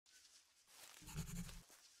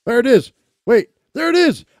There it is. Wait, there it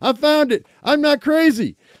is. I found it. I'm not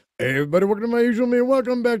crazy. Hey, everybody, welcome to My Usual Me.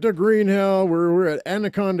 Welcome back to Green Hell. We're at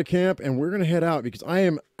Anaconda Camp, and we're going to head out because I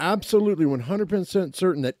am absolutely 100%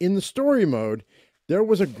 certain that in the story mode, there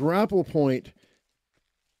was a grapple point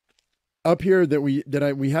up here that we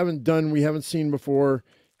haven't seen before,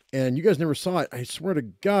 and you guys never saw it. I swear to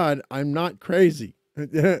God, I'm not crazy.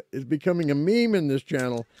 It's becoming a meme in this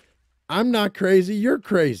channel. I'm not crazy. You're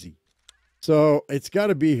crazy. So it's got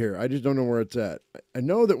to be here. I just don't know where it's at. I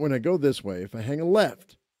know that when I go this way, if I hang a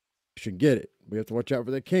left, I should get it. We have to watch out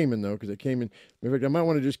for that caiman, though, because that caiman... In fact, I might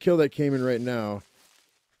want to just kill that caiman right now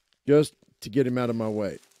just to get him out of my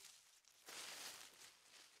way.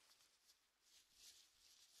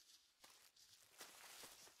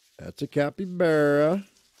 That's a capybara.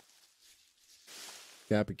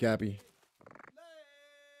 Cappy.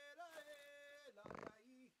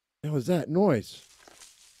 What was that noise?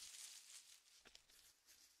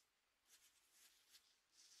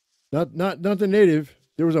 Not the native.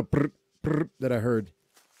 There was a prr, prr that I heard.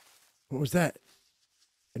 What was that?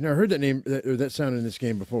 I've never heard that name, that sound in this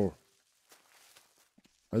game before.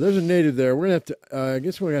 There's a native there. We're gonna have to. I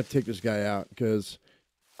guess we're gonna have to take this guy out because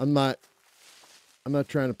I'm not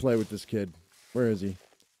trying to play with this kid. Where is he?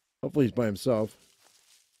 Hopefully he's by himself.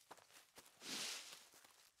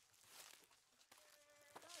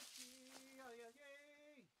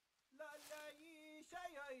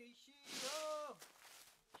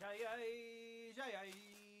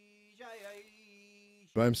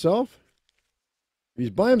 By himself? If he's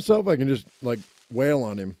by himself, I can just, like, wail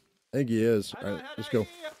on him. I think he is. All right, let's go.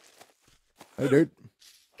 Hey, dude.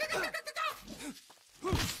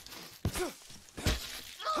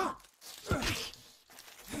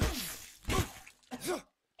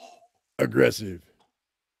 Aggressive.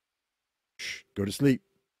 Shh, go to sleep.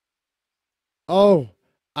 Oh,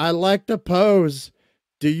 I like the pose.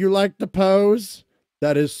 Do you like the pose?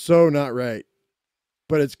 That is so not right.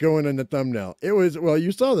 But it's going in the thumbnail. It was, well,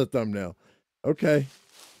 you saw the thumbnail. Okay.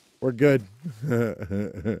 We're good.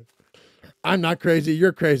 I'm not crazy.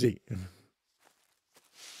 You're crazy.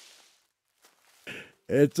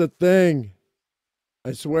 It's a thing.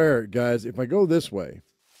 I swear, guys, if I go this way,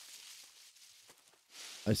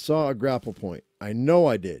 I saw a grapple point. I know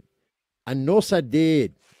I did. I know I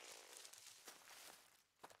did.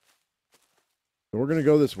 So we're going to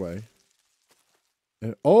go this way.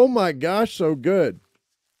 And oh my gosh, so good.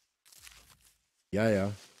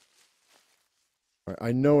 Yeah.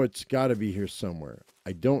 I know it's got to be here somewhere.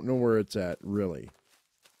 I don't know where it's at, really.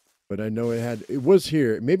 But I know it was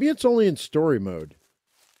here. Maybe it's only in story mode.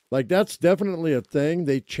 Like, that's definitely a thing.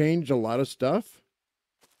 They changed a lot of stuff.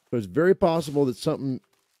 So it's very possible that something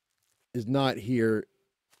is not here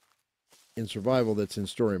in survival that's in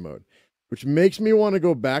story mode. Which makes me want to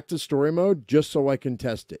go back to story mode just so I can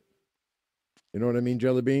test it. You know what I mean,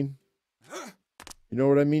 Jelly Bean? You know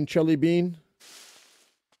what I mean, Jelly Bean?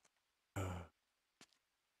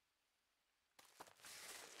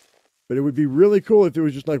 But it would be really cool if there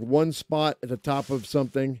was just like one spot at the top of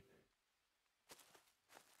something.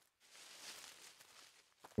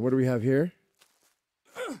 What do we have here?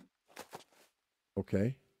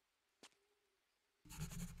 Okay.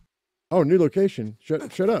 Oh, new location.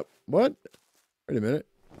 Shut up. What? Wait a minute.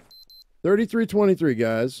 3323,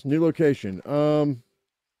 guys. New location.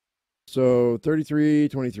 So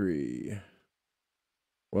 3323.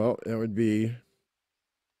 Well, that would be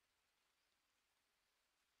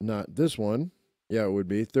not this one. Yeah, it would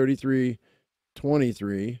be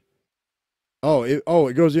 3323. Oh,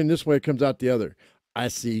 it goes in this way, it comes out the other. I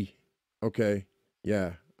see. Okay.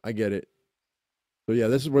 Yeah, I get it. So yeah,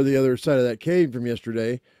 this is where the other side of that cave from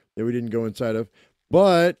yesterday that we didn't go inside of.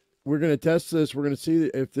 But we're going to test this. We're going to see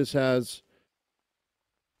if this has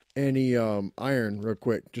any iron real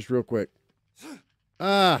quick. Just real quick.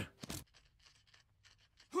 Ah.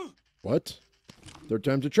 What? Third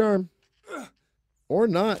time's a charm. Or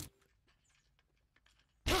not.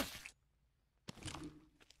 All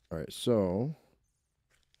right, so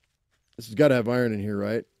this has got to have iron in here,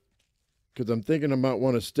 right? Because I'm thinking I might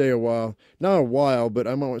want to stay a while. Not a while, but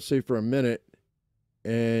I might want to stay for a minute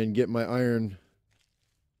and get my iron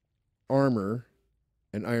armor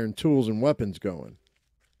and iron tools and weapons going.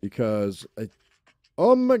 Because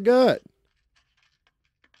oh my God.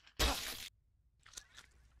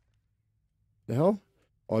 The hell?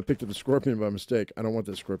 Oh, I picked up a scorpion by mistake. I don't want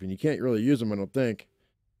that scorpion. You can't really use them, I don't think.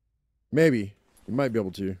 Maybe. You might be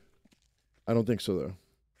able to. I don't think so, though.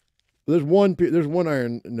 There's one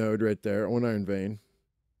iron node right there. One iron vein.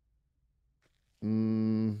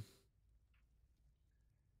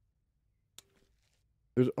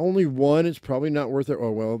 There's only one. It's probably not worth it.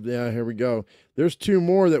 Oh, well, yeah, here we go. There's two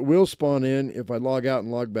more that will spawn in if I log out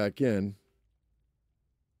and log back in.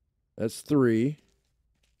 That's 3.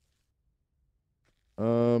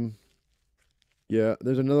 Yeah,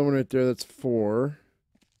 there's another one right there. That's 4.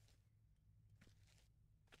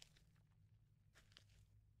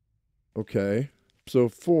 Okay. So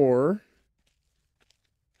 4.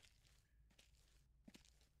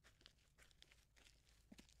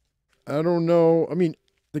 I don't know. I mean,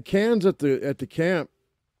 the cans at the camp,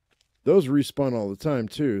 those respawn all the time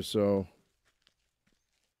too, so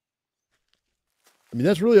I mean,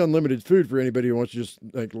 that's really unlimited food for anybody who wants to just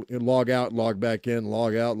like log out, log back in,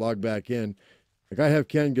 log out, log back in. Like I have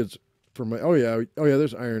canned goods for my oh yeah,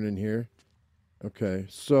 there's iron in here. Okay.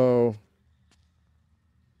 So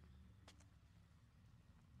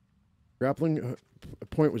grappling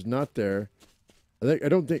point was not there. I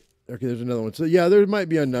don't think okay, there's another one. So yeah, there might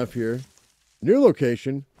be enough here. New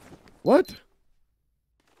location. What?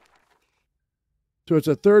 So it's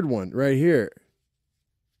a third one right here.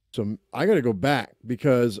 So I got to go back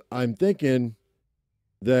because I'm thinking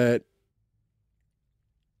that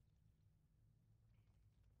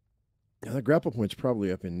yeah, the grapple point's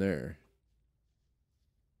probably up in there.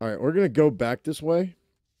 All right, we're going to go back this way.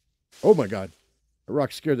 Oh my God. That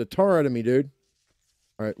rock scared the tar out of me, dude.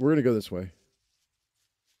 All right, we're going to go this way.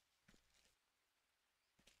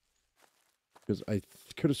 Because I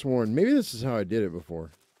could have sworn, maybe this is how I did it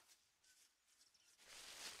before.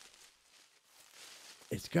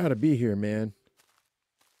 It's got to be here, man.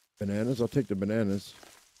 Bananas? I'll take the bananas.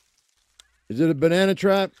 Is it a banana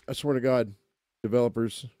trap? I swear to God.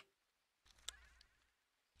 Developers.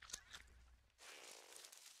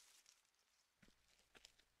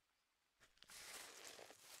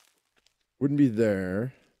 Wouldn't be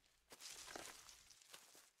there.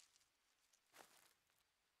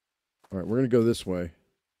 All right, we're going to go this way.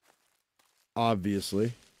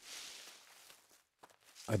 Obviously.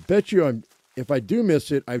 I bet you if I do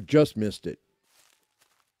miss it, I've just missed it.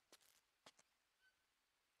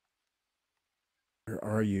 Where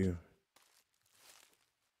are you?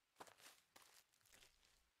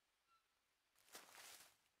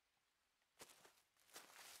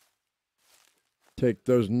 Take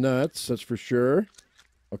those nuts, that's for sure.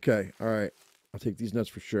 Okay, all right. I'll take these nuts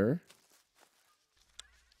for sure.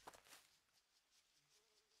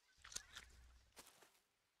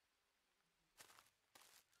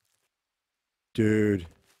 Dude.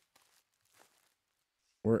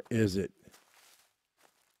 Where is it?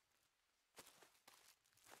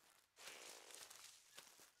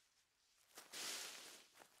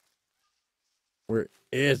 Where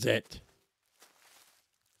is it?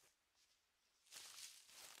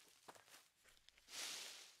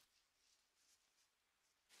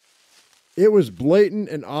 It was blatant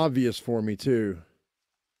and obvious for me, too.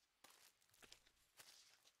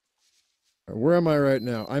 Where am I right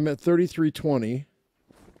now? I'm at 3320.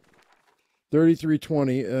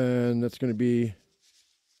 3320, and that's going to be...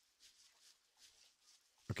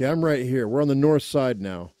 Okay, I'm right here. We're on the north side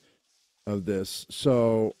now of this.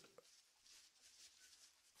 So...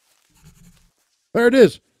 There it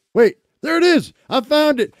is. Wait, there it is. I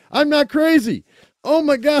found it. I'm not crazy. Oh,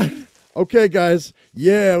 my God. Okay, guys.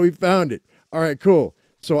 Yeah, we found it. All right, cool.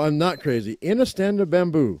 So I'm not crazy. In a stand of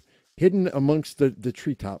bamboo, hidden amongst the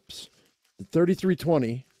treetops.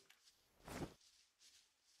 3320.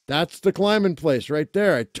 That's the climbing place right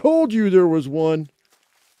there. I told you there was one.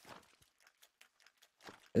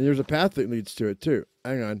 And there's a path that leads to it, too.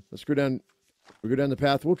 Hang on. Let's go down. We'll go down the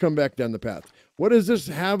path. We'll come back down the path. What does this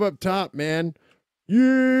have up top, man?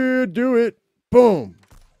 Yeah, do it. Boom.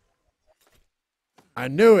 I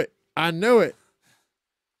knew it. I knew it.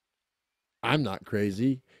 I'm not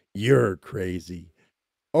crazy. You're crazy.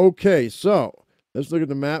 Okay, so let's look at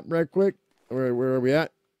the map right quick. Where are we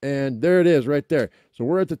at? And there it is right there. So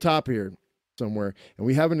we're at the top here somewhere. And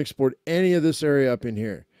we haven't explored any of this area up in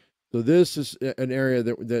here. So this is an area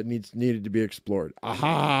that needed to be explored.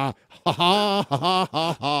 Aha! Ha ha ha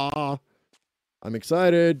ha ha! I'm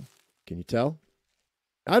excited. Can you tell?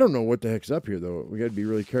 I don't know what the heck's up here though. We got to be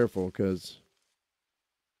really careful because.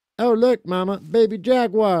 Oh look, Mama, baby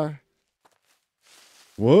jaguar.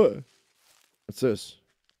 What? What's this?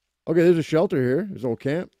 Okay, there's a shelter here. There's an old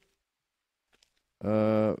camp.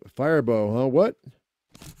 Fire bow, huh? What?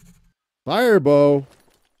 Fire bow.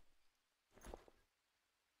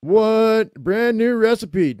 What? Brand new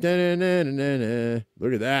recipe. Da-na-na-na-na-na.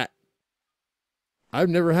 Look at that. I've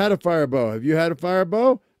never had a fire bow. Have you had a fire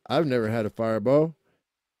bow? I've never had a fire bow.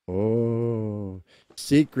 Oh.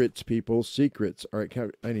 Secrets, people. Secrets. All right,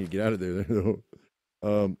 I need to get out of there.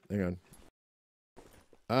 Hang on.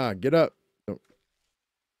 Ah, get up. Oh.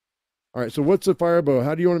 All right, so what's a fire bow?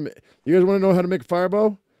 How do you want to? You guys want to know how to make a fire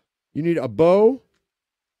bow? You need a bow.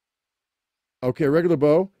 Okay, a regular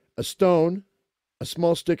bow, a stone, a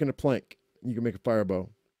small stick, and a plank. You can make a fire bow.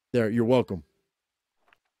 There, you're welcome.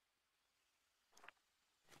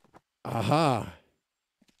 Aha.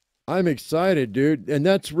 I'm excited, dude. And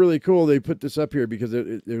that's really cool. They put this up here because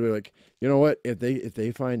they're like, you know what? If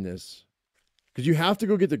they find this, because you have to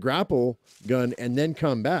go get the grapple gun and then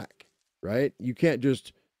come back, right? You can't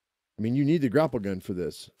just, I mean, you need the grapple gun for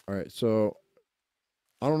this. All right, so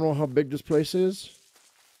I don't know how big this place is.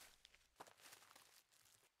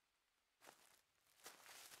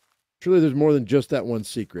 Surely there's more than just that one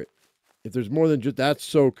secret. If there's more than just, that's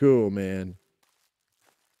so cool, man.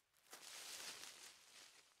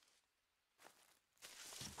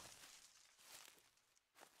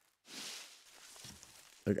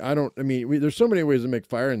 Like, I mean, there's so many ways to make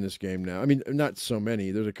fire in this game now. I mean, not so many.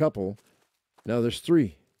 There's a couple. Now there's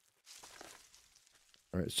 3.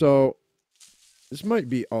 All right, so this might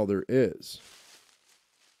be all there is.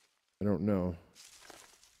 I don't know.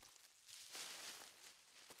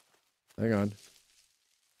 Hang on.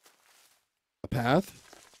 A path?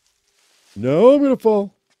 No, I'm going to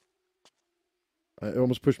fall. It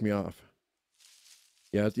almost pushed me off.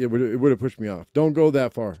 Yeah, it would have pushed me off. Don't go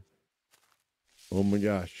that far. Oh my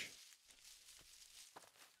gosh.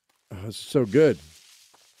 Oh, this is so good.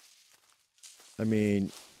 I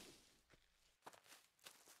mean,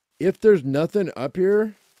 if there's nothing up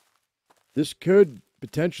here, this could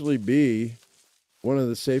potentially be one of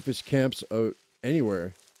the safest camps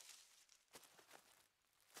anywhere.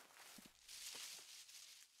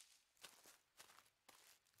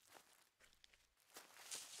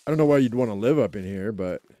 I don't know why you'd want to live up in here,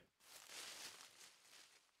 but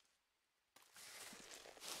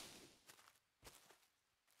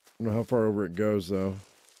I don't know how far over it goes, though.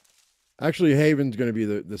 Actually, Haven's going to be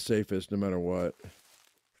the safest no matter what.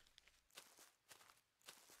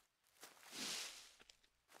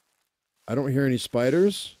 I don't hear any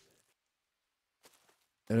spiders.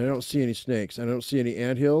 And I don't see any snakes. I don't see any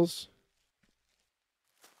anthills.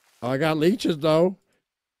 Oh, I got leeches, though.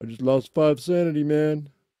 I just lost 5 sanity, man.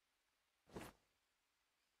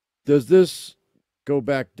 Does this go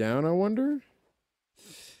back down, I wonder?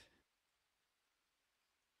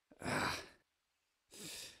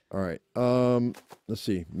 All right. Let's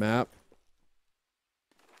see. Map.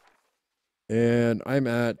 And I'm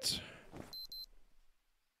at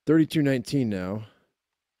 3219 now.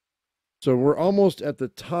 So we're almost at the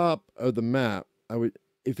top of the map. I would,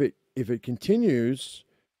 if it continues,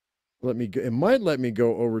 let me go. It might let me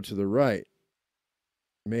go over to the right.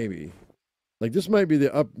 Maybe. Like this might be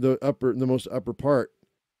the most upper part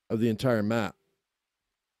of the entire map.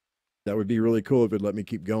 That would be really cool if it let me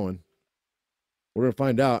keep going. We're gonna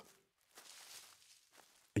find out.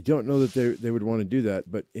 I don't know that they would want to do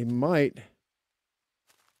that, but it might.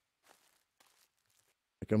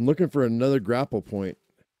 Like I'm looking for another grapple point.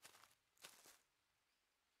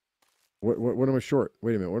 What am I short?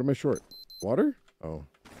 Wait a minute. What am I short? Water? Oh.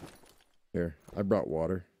 Here. I brought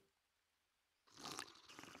water.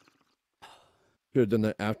 Should have done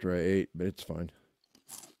that after I ate, but it's fine.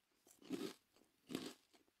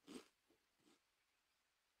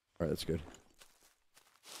 All right, that's good.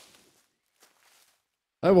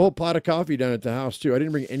 I have a whole pot of coffee down at the house, too. I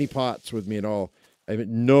didn't bring any pots with me at all. I have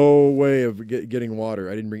no way of getting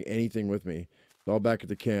water. I didn't bring anything with me. It's all back at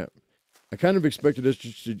the camp. I kind of expected us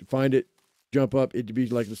just to find it, jump up, it to be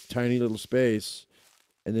like this tiny little space,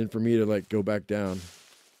 and then for me to, like, go back down.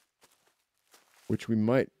 Which we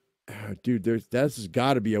might... Dude, that's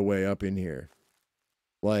got to be a way up in here.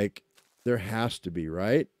 Like, there has to be,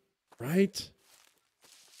 right? Right?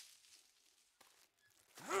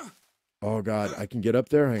 Oh, God, I can get up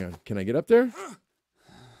there? Hang on. Can I get up there?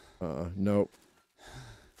 Nope.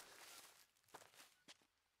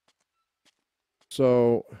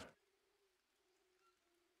 So,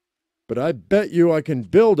 but I bet you I can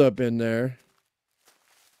build up in there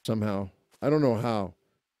somehow. I don't know how.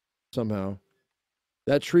 Somehow.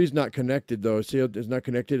 That tree's not connected, though. See how it's not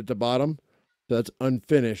connected at the bottom? So that's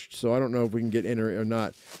unfinished. So I don't know if we can get in or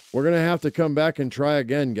not. We're going to have to come back and try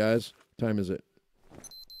again, guys. What time is it?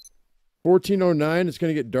 14:09. It's going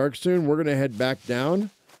to get dark soon. We're going to head back down.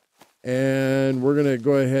 And we're going to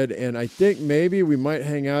go ahead and I think maybe we might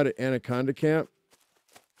hang out at Anaconda Camp.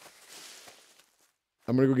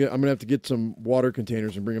 I'm going to have to get some water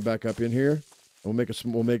containers and bring them back up in here.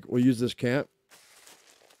 We'll use this camp.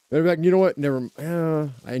 Matter of fact, you know what?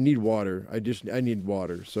 I need water. I need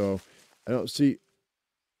water. So I don't see.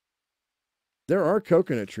 There are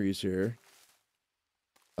coconut trees here.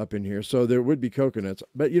 up in here. So there would be coconuts.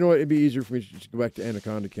 But you know what? It'd be easier for me to just go back to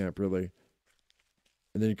Anaconda Camp, really.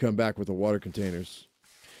 And then you come back with the water containers.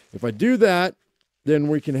 If I do that, then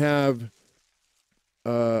we can have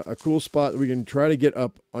a cool spot. We can try to get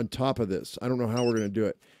up on top of this. I don't know how we're going to do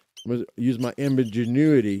it. I'm going to use my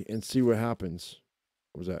ingenuity and see what happens.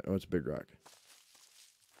 What was that? Oh, it's a big rock.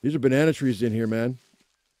 These are banana trees in here, man.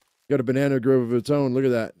 Got a banana grove of its own. Look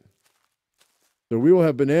at that. So we will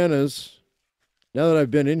have bananas. Now that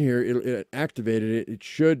I've been in here, it activated it. It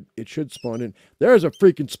should spawn in. There's a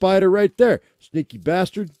freaking spider right there. Sneaky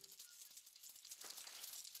bastard.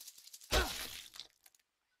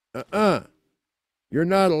 You're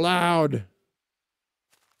not allowed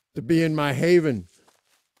to be in my haven.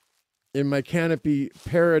 In my canopy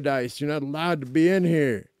paradise. You're not allowed to be in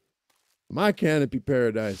here. My canopy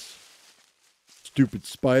paradise. Stupid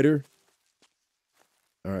spider.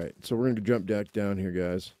 All right, so we're going to jump back down here,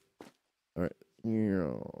 guys. All right.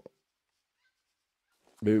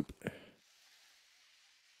 Boop.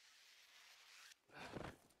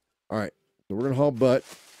 All right, so we're going to haul butt.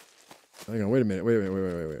 Hang on, wait a minute. Wait.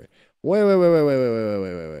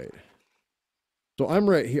 So I'm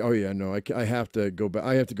right here. Oh, yeah, no, I have to go back.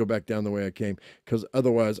 I have to go back down the way I came, because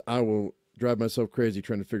otherwise I will drive myself crazy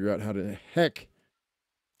trying to figure out how to heck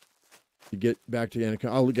to get back to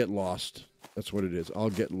Anaconda. I'll get lost. That's what it is. I'll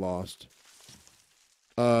get lost.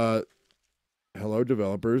 Hello,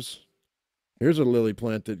 developers. Here's a lily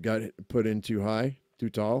plant that got put in too high, too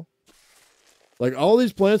tall. Like, all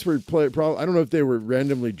these plants were probably, I don't know if they were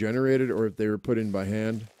randomly generated or if they were put in by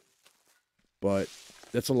hand. But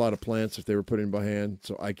that's a lot of plants if they were put in by hand.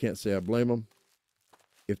 So I can't say I blame them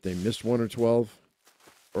if they missed 1 or 12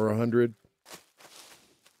 or 100.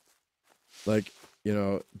 Like, you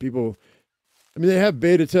know, people, I mean, they have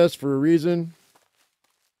beta tests for a reason.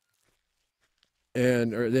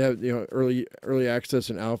 And or they have, you know, early access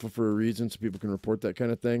and alpha for a reason, so people can report that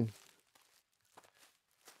kind of thing.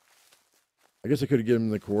 I guess I could have given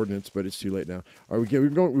them the coordinates, but it's too late now. All right,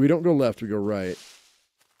 we don't go left, we go right.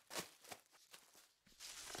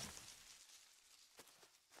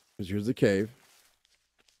 Because here's the cave.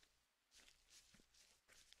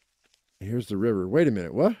 Here's the river. Wait a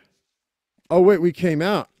minute, what? Oh, wait, we came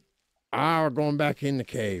out. Ah, we're going back in the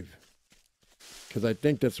cave. Because I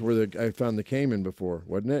think that's where I found the caiman before,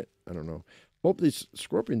 wasn't it? I don't know. Hope these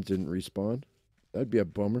scorpions didn't respawn. That'd be a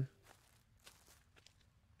bummer.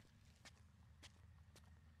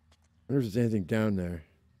 I wonder if there's anything down there.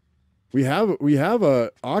 We have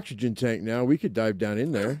a oxygen tank now. We could dive down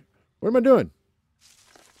in there. What am I doing?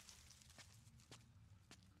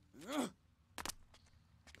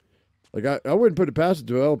 Like, I wouldn't put it past the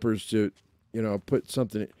developers to, you know, put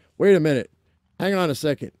something. Wait a minute. Hang on a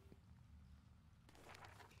second.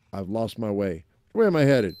 I've lost my way. Where am I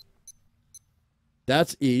headed?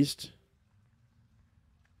 That's east.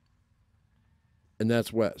 And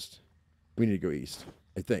that's west. We need to go east,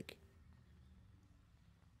 I think.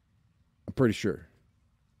 I'm pretty sure.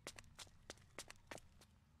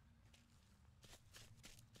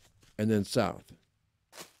 And then south.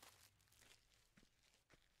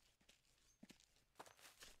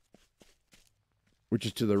 Which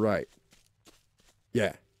is to the right.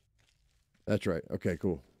 Yeah. That's right. Okay,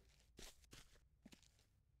 cool.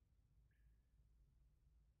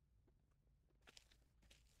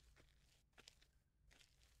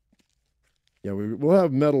 Yeah, we'll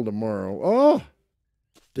have metal tomorrow. Oh!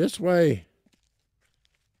 This way.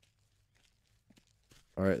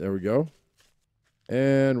 All right, there we go.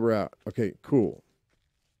 And we're out. Okay, cool.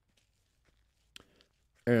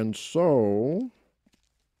 And so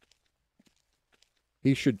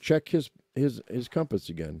he should check his compass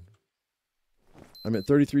again. I'm at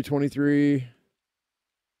 3323.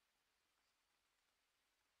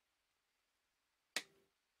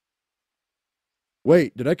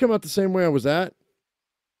 Wait, did I come out the same way I was at?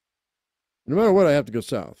 No matter what, I have to go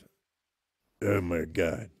south. Oh my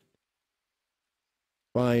God.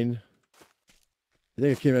 Fine. I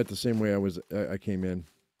think I came out the same way I came in.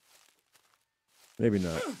 Maybe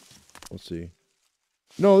not. We'll see.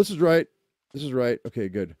 No, this is right. This is right. Okay,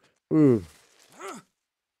 good. Ooh.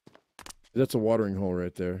 That's a watering hole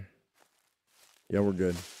right there. Yeah, we're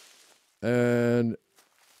good. And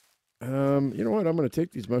you know what? I'm going to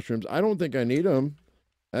take these mushrooms. I don't think I need them.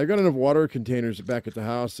 I've got enough water containers back at the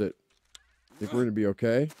house that I think we're going to be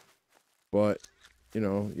okay. But, you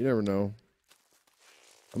know, you never know.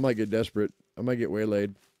 I might get desperate. I might get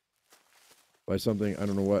waylaid by something. I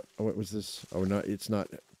don't know what. Oh, what was this? Oh, it's not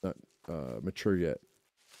mature yet.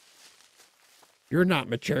 You're not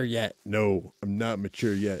mature yet. No, I'm not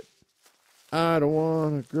mature yet. I don't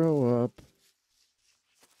want to grow up.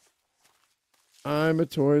 I'm a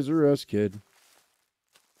Toys R Us kid.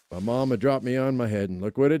 My mama dropped me on my head, and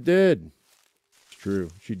look what it did. It's true.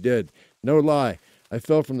 She did. No lie. I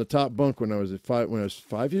fell from the top bunk when I was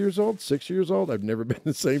 5 years old, 6 years old. I've never been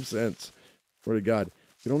the same since. Swear to God.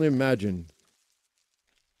 You can only imagine.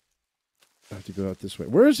 I have to go out this way.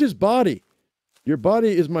 Where's his body? Your body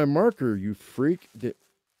is my marker, you freak.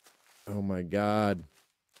 Oh my God.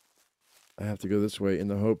 I have to go this way in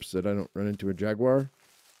the hopes that I don't run into a jaguar.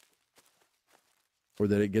 Or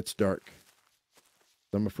that it gets dark.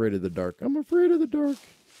 I'm afraid of the dark. I'm afraid of the dark.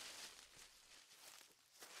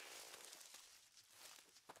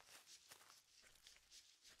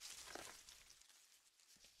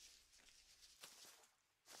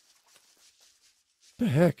 The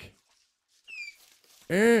heck?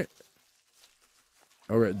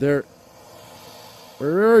 All right, there.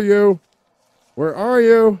 Where are you? Where are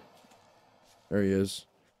you? There he is.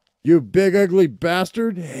 You big ugly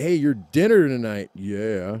bastard. Hey, your dinner tonight.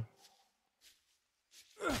 Yeah.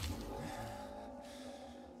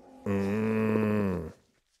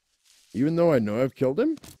 Even though I know I've killed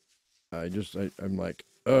him, I'm like,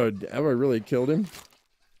 have I really killed him?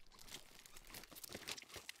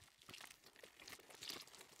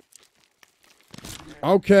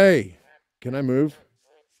 Okay. Can I move?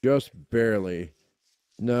 Just barely.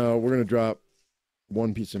 No, we're going to drop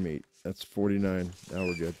one piece of meat. That's 49. Now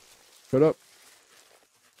we're good. Put up.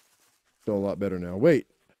 Feel a lot better now. Wait.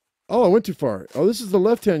 Oh, I went too far. Oh, this is the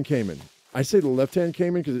left-hand caiman. I say the left-hand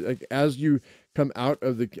caiman because like, as you come out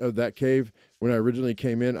of that cave, when I originally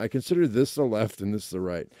came in, I consider this the left and this the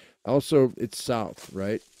right. Also, it's south,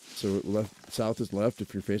 right? So south is left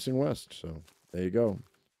if you're facing west. So there you go.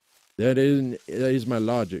 That is my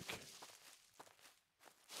logic.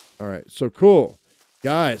 All right, so cool.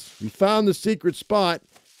 Guys, we found the secret spot.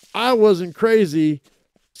 I wasn't crazy.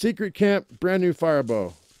 Secret camp, brand new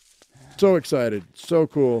firebow. So excited. So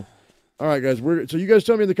cool. All right, guys. So you guys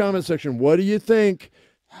tell me in the comment section, what do you think?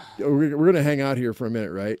 We're going to hang out here for a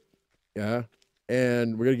minute, right? Yeah.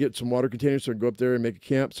 And we're going to get some water containers so I can go up there and make a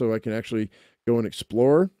camp so I can actually go and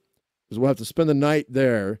explore. Because we'll have to spend the night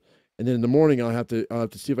there. And then in the morning, I'll have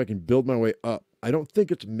to see if I can build my way up. I don't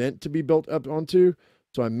think it's meant to be built up onto,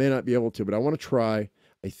 so I may not be able to. But I want to try,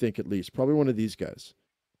 I think at least. Probably one of these guys.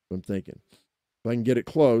 I'm thinking. If I can get it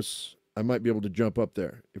close, I might be able to jump up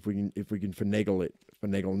there. If we can finagle it.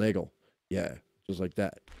 Finagle. Yeah, just like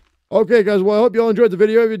that. Okay, guys. Well, I hope you all enjoyed the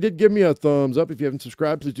video. If you did, give me a thumbs up. If you haven't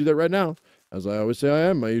subscribed, please do that right now. As I always say, I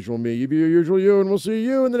am my usual me. You be your usual you, and we'll see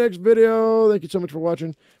you in the next video. Thank you so much for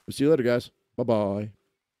watching. We'll see you later, guys. Bye-bye.